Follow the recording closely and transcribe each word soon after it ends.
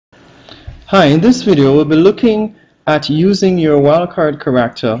Hi, in this video we'll be looking at using your wildcard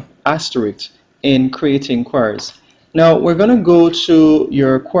character asteric in creating queries. Now we're going to go to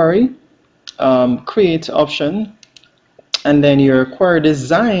your query, create option, and then your query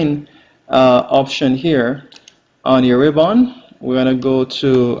design option here on your ribbon. We're going to go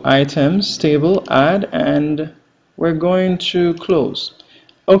to items, table, add, and we're going to close.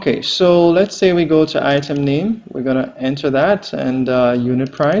 Okay, so let's say we go to item name. We're going to enter that and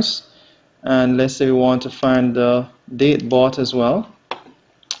unit price. And let's say we want to find the date bought as well.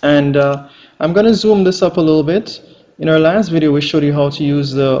 And I'm going to zoom this up a little bit. In our last video we showed you how to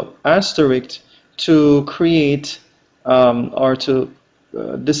use the asterisk to create or to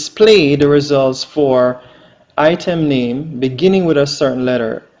display the results for item name beginning with a certain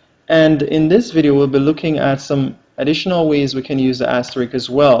letter. And in this video we'll be looking at some additional ways we can use the asterisk as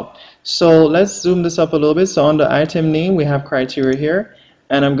well. So let's zoom this up a little bit. So on the item name we have criteria here.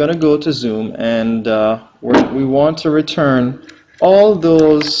 And I'm going to go to zoom, and we want to return all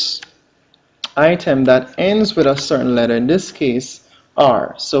those items that ends with a certain letter, in this case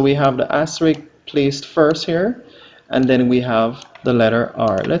R. So we have the asterisk placed first here, and then we have the letter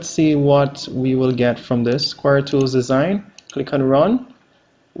R. Let's see what we will get from this. Query Tools Design, click on Run.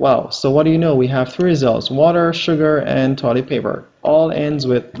 Wow, so what do you know? We have three results: water, sugar, and toilet paper. All ends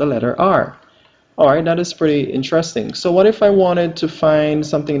with the letter R. Alright, that is pretty interesting. So what if I wanted to find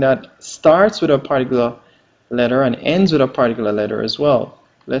something that starts with a particular letter and ends with a particular letter as well?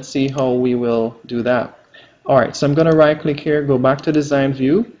 Let's see how we will do that. Alright, so I'm going to right click here, go back to design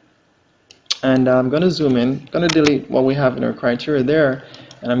view, and I'm going to zoom in. I'm going to delete what we have in our criteria there,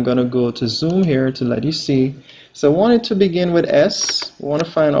 and I'm going to go to zoom here to let you see. So I want it to begin with S. We want to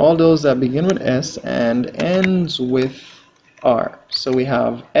find all those that begin with S and ends with R. So we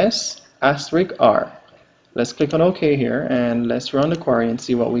have S asterisk R. Let's click on OK here and let's run the query and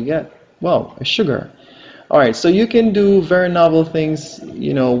see what we get. Well, a sugar. Alright, so you can do very novel things,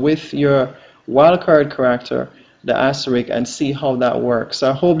 you know, with your wildcard character, the asterisk, and see how that works.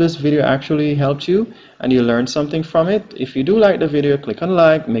 I hope this video actually helped you and you learned something from it. If you do like the video, click on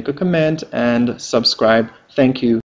like, make a comment, and subscribe. Thank you.